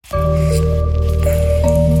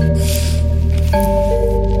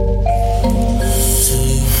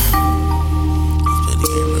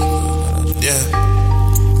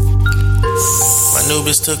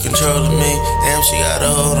bitch took control of me. Damn, she got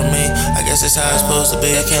a hold of me. I guess it's how it's supposed to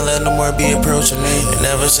be. I can't let no more be approaching me. And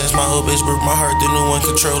ever since my old bitch broke my heart, the new one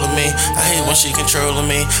controlling me. I hate when she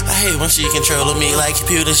controlling me. I hate when she controlling me. Like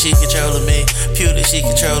computer, she controlling me. Computer, she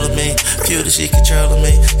controlling me. Computer, she controlling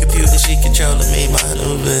me. Computer, she controlling me. My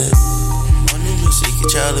new bitch. My new bitch, she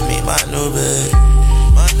controlling me. My new bitch.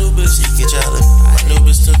 My new bitch, she controlling me. My new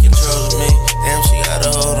bitch took control of me. Damn, she got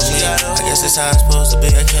a hold of me. I guess it's how it's supposed to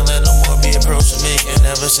be. I can't let no more be approaching me. And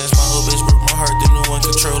ever since my old bitch broke my heart, the new one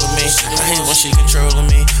controlling me. I hate when she controlling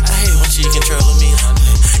me. I hate when she controlling me.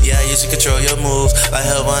 Yeah, I used to control your moves like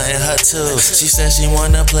her one and her too. She said she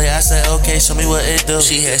wanna play, I said okay, show me what it do.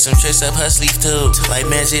 She had some tricks up her sleeve too, like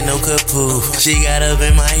magic, no kapoo. She got up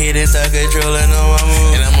in my head and started controlling all my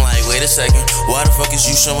moves. And I'm like, wait a second, why the fuck is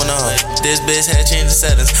you showing off? This bitch had changed the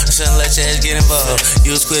settings, I shouldn't let your ass get involved.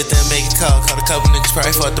 You was quick to make a call, caught a couple niggas,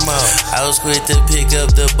 probably fucked them all. I was quick to pick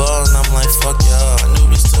up the ball and I'm like, fuck y'all. I knew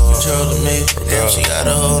bitch took control of me. Damn, she got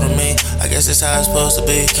a hold of me. I guess it's how it's supposed to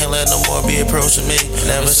be. Can't let no more be approaching me. And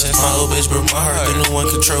ever since my old bitch broke my heart, the new one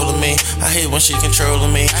controlling me. I hate when she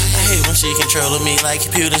controlling me. I hate when she controlling me. Like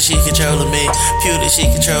computer, she controlling me. Computer, she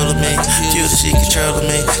controlling me. Computer, she controlling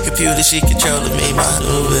me. Computer, she controlling me. My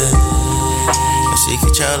new bitch. She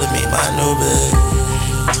controlling me. My new bitch.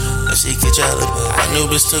 She controlling me. My new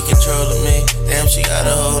bitch took control of me. Damn, she got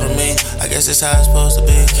a hold of me. I guess it's how it's supposed to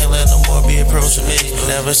be. Can't let no more be approaching me. And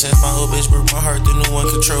ever since my old bitch broke my heart, the new one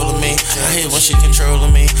controlling me. I hate when she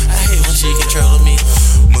controlling me. I hate when she controlling me.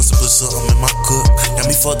 Must've put something in my cup. Got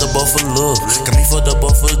me fucked up off of love. Got me fucked up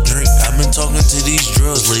off of drink. I've been talking to these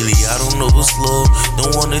drugs lately. I don't know what's love.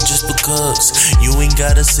 Don't want it just because. You ain't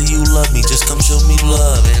gotta say you love me. Just come show me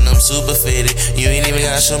love. And I'm super faded. You ain't even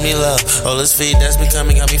gotta show me love. All this fate that's been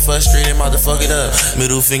coming got me frustrated. Motherfuck it up.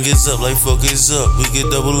 Middle fingers up like fuck is up. We get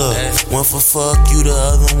double up. One for fuck you, the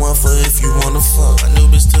other one for if you wanna fuck. My new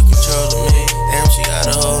bitch took control of me. Damn, she got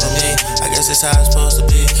a hold of me. I guess it's how it's supposed to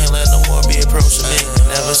be. Can't let no more be approaching me.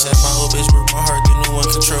 And ever since my old bitch broke my heart, the new one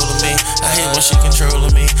controlling me. I hate when she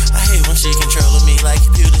controlling me. I hate when she controlling me. Like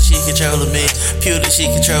computer, she controlling me. Computer, she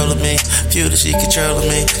controlling me. Computer, she controlling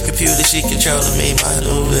me. Computer, she controlling me. My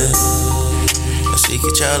new bitch. She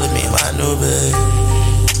controlling me. My new bitch.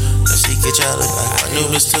 She controlling me. My new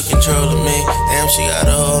bitch took control of me. Damn, she got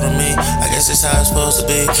a hold of me. I guess it's how it's supposed to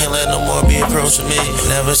be. Can't let no more be approaching me.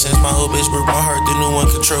 And ever since my old bitch broke my heart, the new one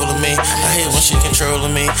controlling me. I hate when she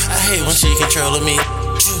controlling me. I hate when she controlling me.